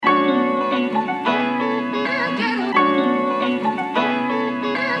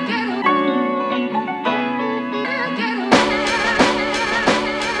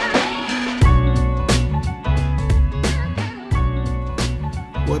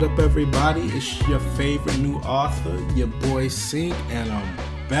What up, everybody? It's your favorite new author, your boy Sink, and I'm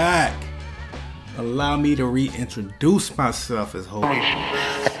back. Allow me to reintroduce myself as host.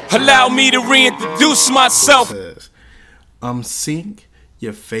 Allow me to reintroduce myself. I'm Sink,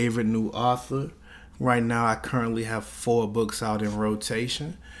 your favorite new author. Right now, I currently have 4 books out in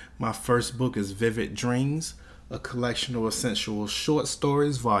rotation. My first book is Vivid Dreams, a collection of essential short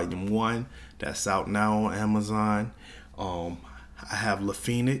stories, volume 1. That's out now on Amazon. I have La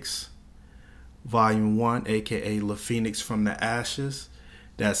Phoenix, volume 1, aka La Phoenix from the Ashes.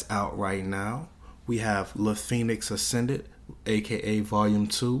 That's out right now. We have La Phoenix Ascended, aka volume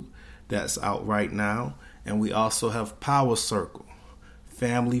 2. That's out right now. And we also have Power Circle,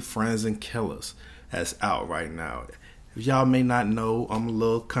 Family, Friends, and Killers. That's out right now. If y'all may not know, I'm a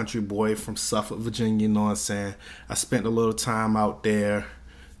little country boy from Suffolk, Virginia, you know what I'm saying? I spent a little time out there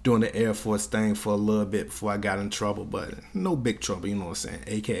doing the Air Force thing for a little bit before I got in trouble, but no big trouble, you know what I'm saying?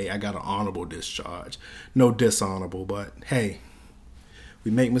 AKA, I got an honorable discharge. No dishonorable, but hey, we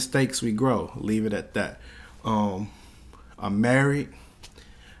make mistakes, we grow. Leave it at that. I'm married.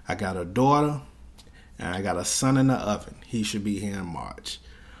 I got a daughter, and I got a son in the oven. He should be here in March.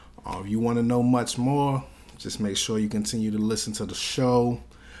 If you want to know much more, just make sure you continue to listen to the show.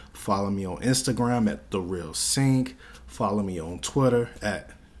 Follow me on Instagram at The Real Sync. Follow me on Twitter at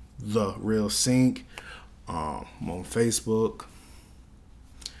The Real Sync. I'm on Facebook.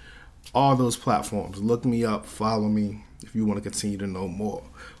 All those platforms. Look me up. Follow me if you want to continue to know more.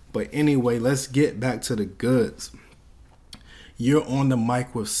 But anyway, let's get back to the goods. You're on the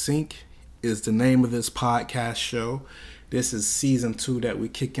Mic with Sync is the name of this podcast show. This is season 2 that we're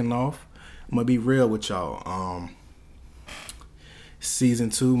kicking off. I'm going to be real with y'all. Season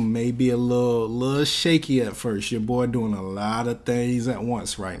 2 may be a little shaky at first. Your boy doing a lot of things at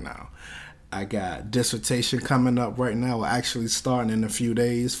once right now. I got dissertation coming up right now. We're actually starting in a few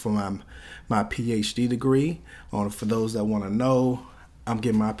days for my PhD degree. For those that want to know, I'm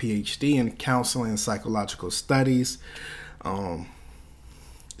getting my PhD in counseling and psychological studies.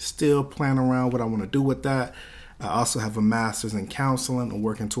 Still playing around what I want to do with that. I also have a master's in counseling. I'm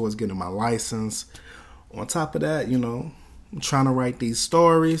working towards getting my license. On top of that, I'm trying to write these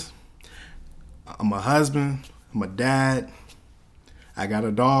stories. I'm a husband. I'm a dad. I got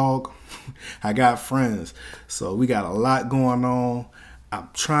a dog. I got friends. So we got a lot going on. I'm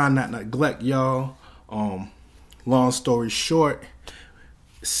trying not to neglect y'all. Long story short,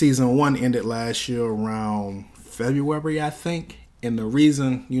 season 1 ended last year around February, I think. And the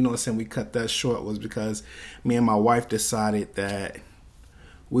reason, we cut that short was because me and my wife decided that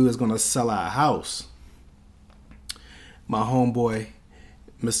we was going to sell our house. My homeboy,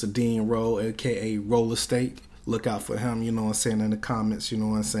 Mr. Dean Rowe, a.k.a. Roll Estate. Look out for him, in the comments,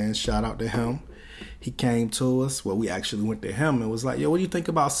 Shout out to him. He came to us. Well, we actually went to him and was like, yo, what do you think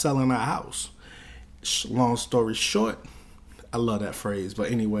about selling our house? Long story short, I love that phrase.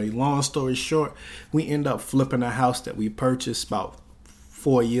 But anyway, long story short, we end up flipping a house that we purchased about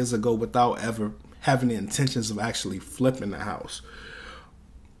 4 years ago without ever having the intentions of actually flipping the house.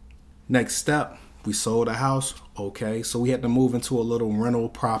 Next step, we sold a house. Okay, so we had to move into a little rental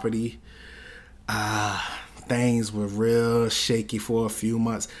property. Things were real shaky for a few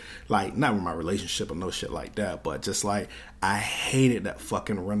months. Like, not with my relationship or no shit like that, but just like, I hated that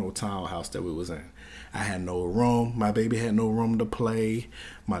fucking rental townhouse that we was in. I had no room. My baby had no room to play.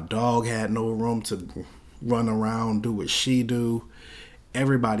 My dog had no room to run around, do what she do.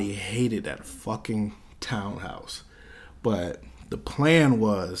 Everybody hated that fucking townhouse. But the plan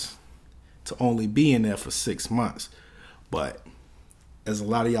was to only be in there for 6 months. But as a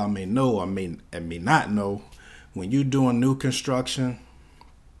lot of y'all may know or may not know, when you're doing new construction,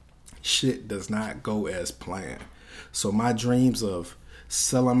 shit does not go as planned. So my dreams of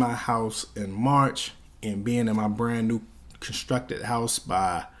selling my house in March and being in my brand new constructed house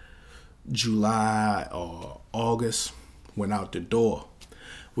by July or August went out the door.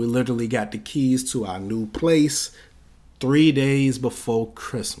 We literally got the keys to our new place 3 days before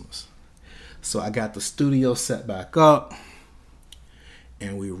Christmas. So I got the studio set back up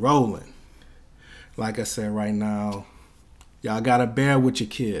and we rolling. Like I said, right now, y'all gotta bear with your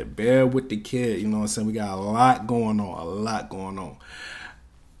kid. Bear with the kid, We got a lot going on.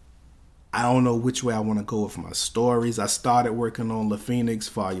 I don't know which way I want to go with my stories. I started working on La Phoenix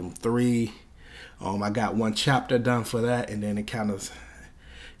Volume 3. I got 1 chapter done for that, and then it kind of,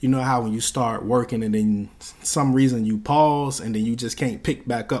 how when you start working and then some reason you pause and then you just can't pick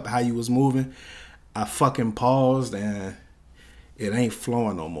back up how you was moving. I fucking paused and it ain't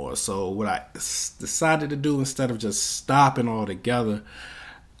flowing no more. So what I decided to do, instead of just stopping altogether,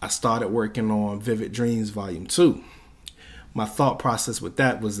 I started working on Vivid Dreams Volume 2. my thought process with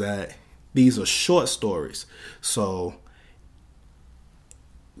that was that these are short stories. So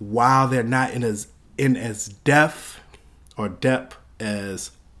while they're not in as depth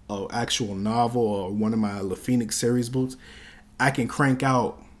as an actual novel or one of my La Phoenix series books, I can crank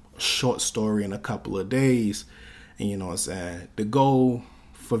out a short story in a couple of days. And you know what I'm saying? The goal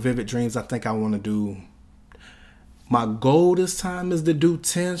for Vivid Dreams, I think I want to do, my goal this time is to do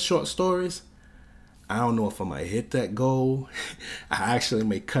 10 short stories. I don't know if I might hit that goal. I actually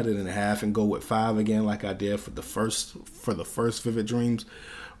may cut it in half and go with 5 again like I did for the first Vivid Dreams.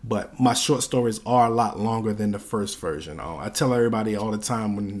 But my short stories are a lot longer than the first version. I tell everybody all the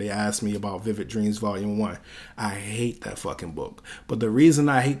time when they ask me about Vivid Dreams Volume 1, I hate that fucking book. But the reason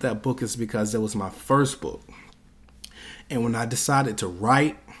I hate that book is because it was my first book. And when I decided to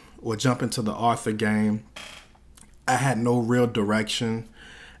write or jump into the author game, I had no real direction.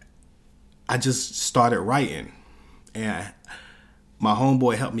 I just started writing. And my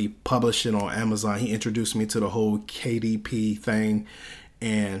homeboy helped me publish it on Amazon. He introduced me to the whole KDP thing.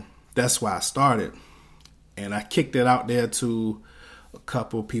 And that's why I started. And I kicked it out there to a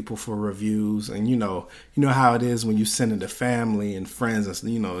couple people for reviews. And you know how it is when you send it to family and friends,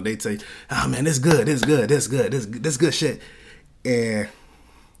 and they say, "Oh man, it's good, this good shit." And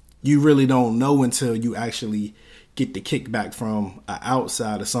you really don't know until you actually get the kickback from an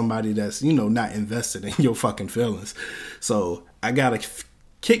outsider, somebody that's not invested in your fucking feelings. So I got a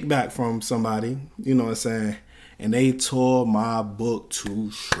kickback from somebody, you know what I'm saying? And they tore my book to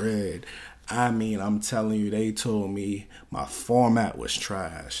shred. I mean, I'm telling you, they told me my format was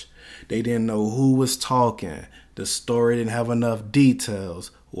trash. They didn't know who was talking. The story didn't have enough details.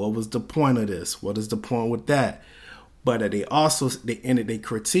 What was the point of this? What is the point with that? But they ended their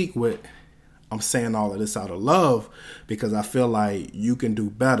critique with, I'm saying all of this out of love because I feel like you can do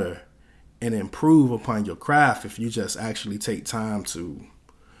better and improve upon your craft if you just actually take time to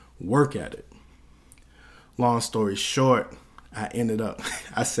work at it. Long story short,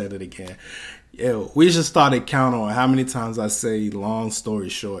 I said it again. We just started counting on how many times I say long story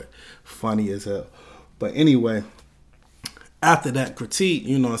short. Funny as hell. But anyway, after that critique,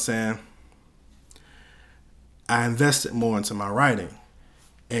 you know what I'm saying, I invested more into my writing,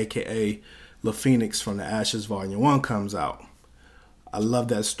 aka La Phoenix from the Ashes Volume 1 comes out. I love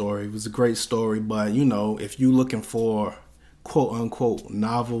that story. It was a great story, but if you're looking for quote unquote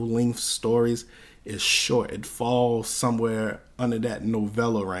novel length stories, it's short. It falls somewhere under that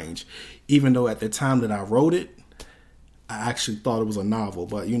novella range. Even though at the time that I wrote it, I actually thought it was a novel.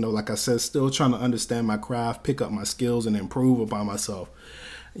 But, like I said, still trying to understand my craft, pick up my skills, and improve upon myself.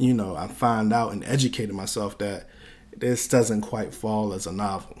 I find out and educated myself that this doesn't quite fall as a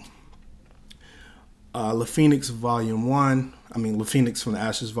novel. La Phoenix Volume 1, La Phoenix from the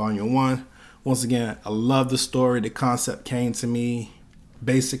Ashes Volume 1. Once again, I love the story. The concept came to me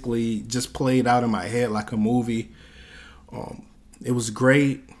basically just played out in my head like a movie. It was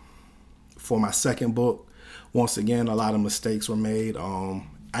great for my second book. Once again, a lot of mistakes were made.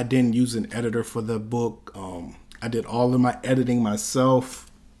 I didn't use an editor for the book. I did all of my editing myself.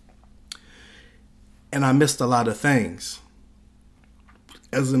 And I missed a lot of things.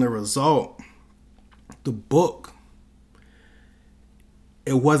 As a result, the book,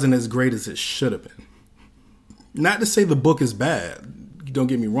 it wasn't as great as it should have been. Not to say the book is bad. Don't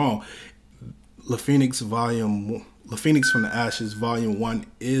get me wrong. La Phoenix from the Ashes Volume 1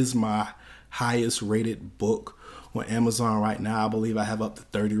 is my highest rated book on Amazon right now. I believe I have up to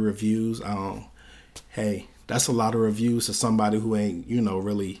 30 reviews. Hey, that's a lot of reviews to somebody who ain't,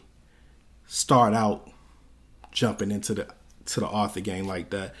 really start out jumping into the author game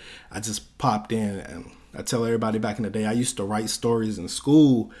like that. I just popped in, and I tell everybody back in the day, I used to write stories in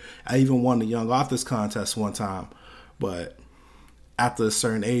school. I even won the Young Authors Contest one time. But after a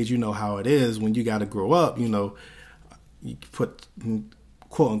certain age, you know how it is when you got to grow up, you put,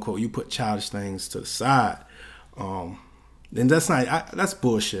 quote unquote, you put childish things to the side. And that's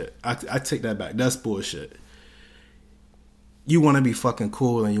bullshit. I take that back. That's bullshit. You want to be fucking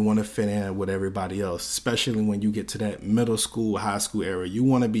cool and you want to fit in with everybody else, especially when you get to that middle school, high school era. You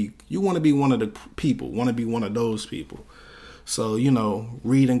want to be one of the people, want to be one of those people. So,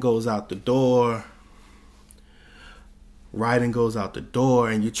 reading goes out the door. Writing goes out the door,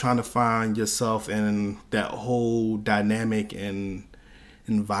 and you're trying to find yourself in that whole dynamic and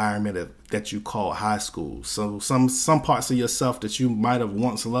environment that you call high school. So some parts of yourself that you might have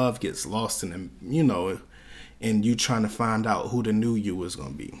once loved gets lost in them, and you trying to find out who the new you is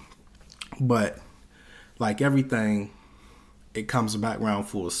going to be. But like everything, it comes back around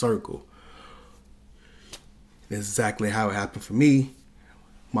full circle. That's exactly how it happened for me.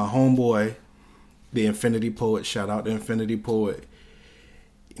 My homeboy the Infinity Poet. Shout out to Infinity Poet.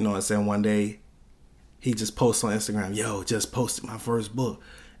 You know what I'm saying? One day, he just posts on Instagram, yo, just posted my first book.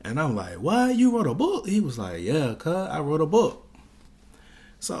 And I'm like, what? You wrote a book? He was like, yeah, cuz I wrote a book.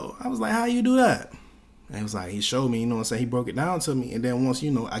 So I was like, how you do that? And he was like, he showed me, you know what I'm saying? He broke it down to me. And then once,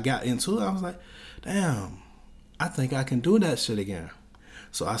 I got into it, I was like, damn, I think I can do that shit again.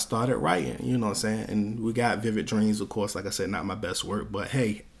 So I started writing, you know what I'm saying? And we got Vivid Dreams, of course, like I said, not my best work. But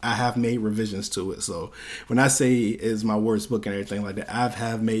hey, I have made revisions to it. So when I say it's my worst book and everything like that, I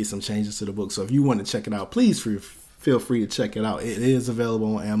have made some changes to the book. So if you want to check it out, please feel free to check it out. It is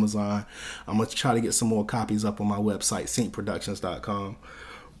available on Amazon. I'm going to try to get some more copies up on my website, syncproductions.com.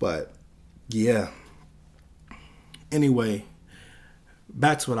 But yeah. Anyway,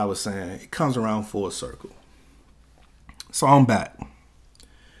 back to what I was saying. It comes around full circle. So I'm back.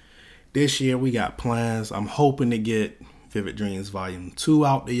 This year we got plans. I'm hoping to get Vivid Dreams Volume 2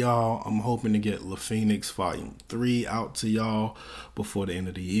 out to y'all. I'm hoping to get La Phoenix Volume 3 out to y'all before the end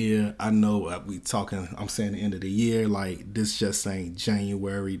of the year. I know I'm saying the end of the year, like this just saying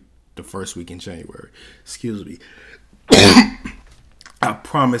January, the first week in January. Excuse me. I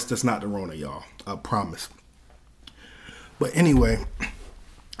promise that's not the Rona, y'all. I promise. But anyway,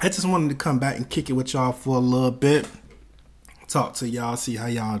 I just wanted to come back and kick it with y'all for a little bit. Talk to y'all, see how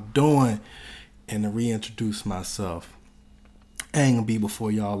y'all doing, and to reintroduce myself. I ain't gonna be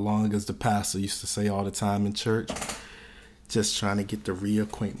before y'all long, as the pastor used to say all the time in church. Just trying to get to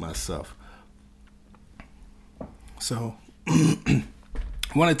reacquaint myself. So,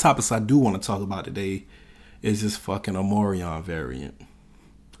 one of the topics I do want to talk about today is this fucking Omarion variant.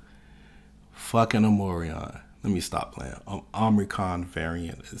 Fucking Omarion. Let me stop playing. Omicron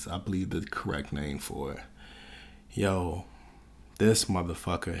variant is, I believe, the correct name for it. Yo, this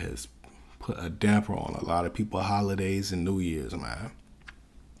motherfucker has put a damper on a lot of people's holidays and New Year's, man.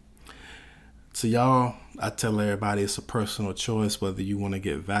 So y'all, I tell everybody it's a personal choice whether you want to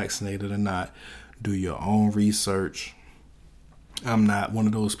get vaccinated or not. Do your own research. I'm not one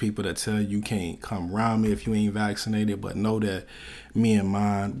of those people that tell you can't come around me if you ain't vaccinated, but know that me and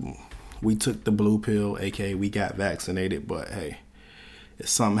mine, we took the blue pill, aka we got vaccinated, but hey, if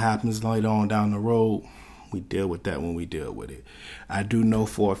something happens later on down the road, we deal with that when we deal with it. I do know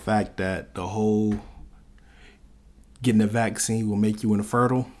for a fact that the whole getting a vaccine will make you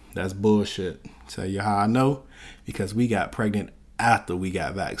infertile. That's bullshit. Tell you how I know, because we got pregnant after we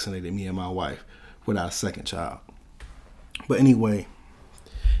got vaccinated, me and my wife, with our second child. But anyway,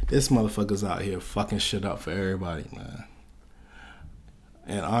 this motherfucker's out here fucking shit up for everybody, man.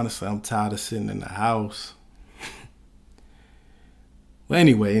 And honestly, I'm tired of sitting in the house. Well,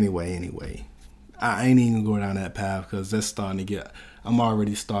 anyway. I ain't even going down that path because that's starting to I'm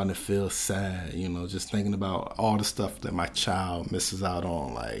already starting to feel sad, just thinking about all the stuff that my child misses out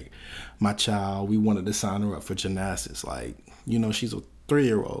on. Like, my child, we wanted to sign her up for gymnastics. Like, she's a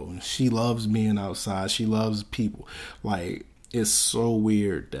 3-year-old. She loves being outside. She loves people. Like, it's so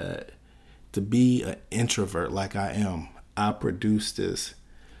weird that to be an introvert like I am, I produce this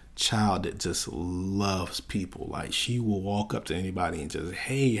child that just loves people. Like, she will walk up to anybody and just,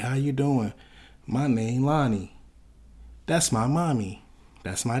 hey, how you doing? My name Lonnie. That's my mommy.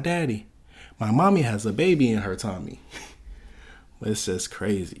 That's my daddy. My mommy has a baby in her tummy. It's just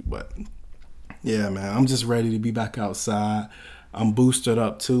crazy. But yeah, man, I'm just ready to be back outside. I'm boosted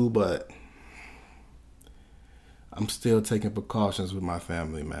up too, but I'm still taking precautions with my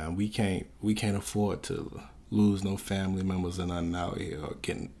family, man. We can't afford to lose no family members and nothing out here or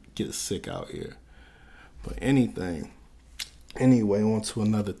get sick out here. But anyway, on to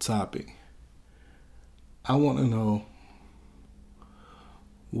another topic. I want to know,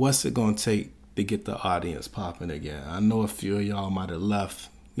 what's it going to take to get the audience popping again? I know a few of y'all might have left,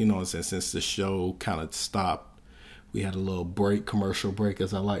 since the show kind of stopped. We had a little commercial break,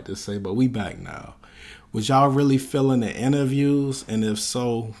 as I like to say, but we back now. Was y'all really feeling the interviews? And if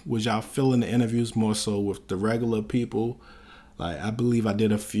so, was y'all feeling the interviews more so with the regular people? Like, I believe I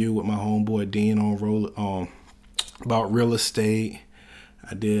did a few with my homeboy Dean on about real estate.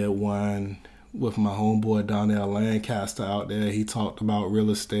 I did one with my homeboy Donnell Lancaster out there. He talked about real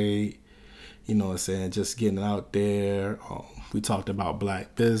estate, just getting out there. We talked about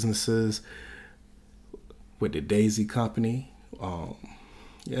black businesses with the Daisy Company.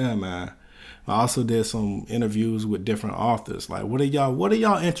 Yeah, man. I also did some interviews with different authors. Like, what are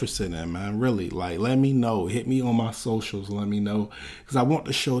y'all interested in, man? Really, like, let me know. Hit me on my socials. Let me know, because I want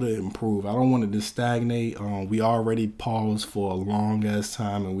the show to improve. I don't want it to stagnate. We already paused for a long ass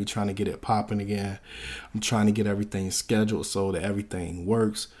time, and we're trying to get it popping again. I'm trying to get everything scheduled so that everything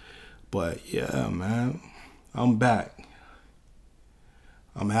works. But yeah, man, I'm back.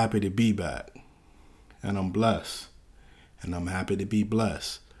 I'm happy to be back. and I'm blessed. And I'm happy to be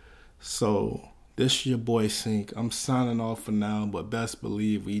blessed. So, this is your boy Sync. I'm signing off for now, but best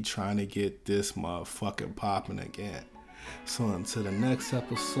believe we trying to get this motherfucking popping again. So until the next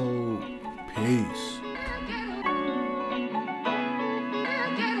episode, peace.